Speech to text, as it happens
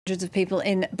Hundreds of people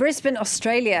in Brisbane,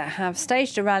 Australia have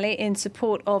staged a rally in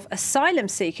support of asylum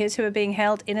seekers who are being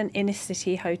held in an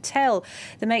inner-city hotel.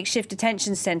 The makeshift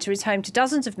detention centre is home to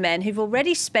dozens of men who've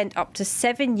already spent up to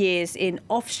 7 years in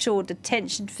offshore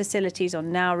detention facilities on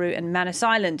Nauru and Manus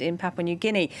Island in Papua New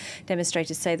Guinea.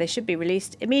 Demonstrators say they should be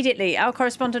released immediately. Our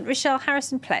correspondent Richelle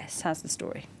Harrison Plesse has the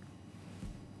story.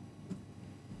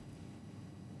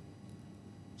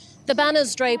 The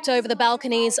banners draped over the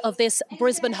balconies of this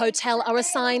Brisbane hotel are a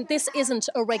sign this isn't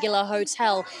a regular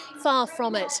hotel. Far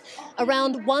from it.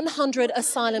 Around 100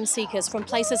 asylum seekers from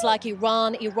places like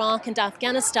Iran, Iraq and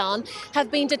Afghanistan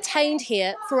have been detained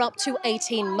here for up to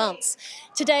 18 months.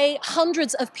 Today,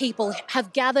 hundreds of people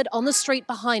have gathered on the street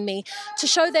behind me to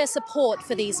show their support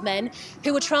for these men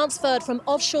who were transferred from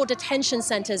offshore detention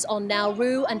centres on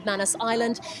Nauru and Manus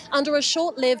Island under a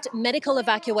short-lived medical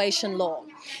evacuation law.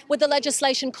 With the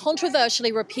legislation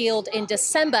controversially repealed in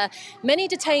December, many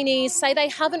detainees say they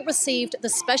haven't received the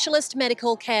specialist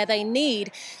medical care they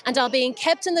need and are being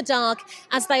kept in the dark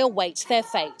as they await their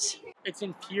fate. It's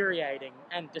infuriating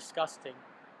and disgusting.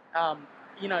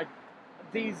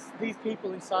 These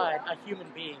people inside are human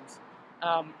beings.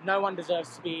 No one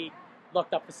deserves to be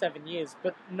locked up for 7 years,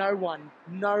 but no one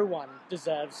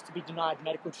deserves to be denied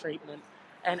medical treatment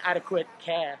and adequate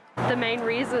care. The main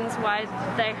reasons why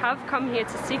they have come here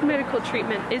to seek medical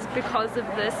treatment is because of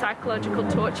the psychological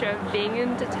torture of being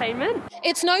in detainment.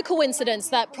 It's no coincidence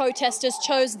that protesters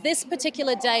chose this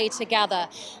particular day to gather.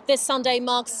 This Sunday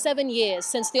marks 7 years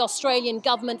since the Australian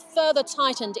government further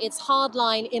tightened its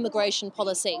hardline immigration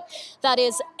policy. That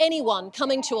is, anyone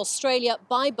coming to Australia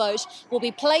by boat will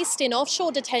be placed in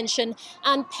offshore detention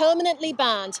and permanently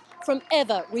banned from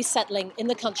ever resettling in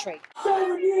the country.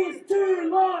 7 years too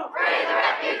long! Free the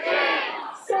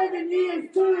refugees! 7 years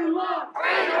too long!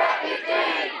 Free the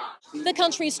refugees! The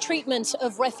country's treatment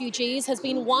of refugees has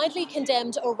been widely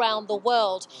condemned around the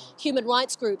world. Human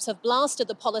rights groups have blasted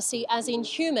the policy as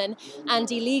inhuman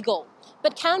and illegal.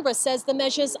 But Canberra says the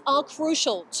measures are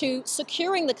crucial to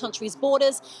securing the country's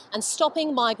borders and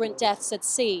stopping migrant deaths at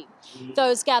sea.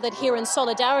 Those gathered here in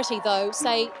solidarity, though,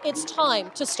 say it's time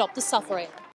to stop the suffering.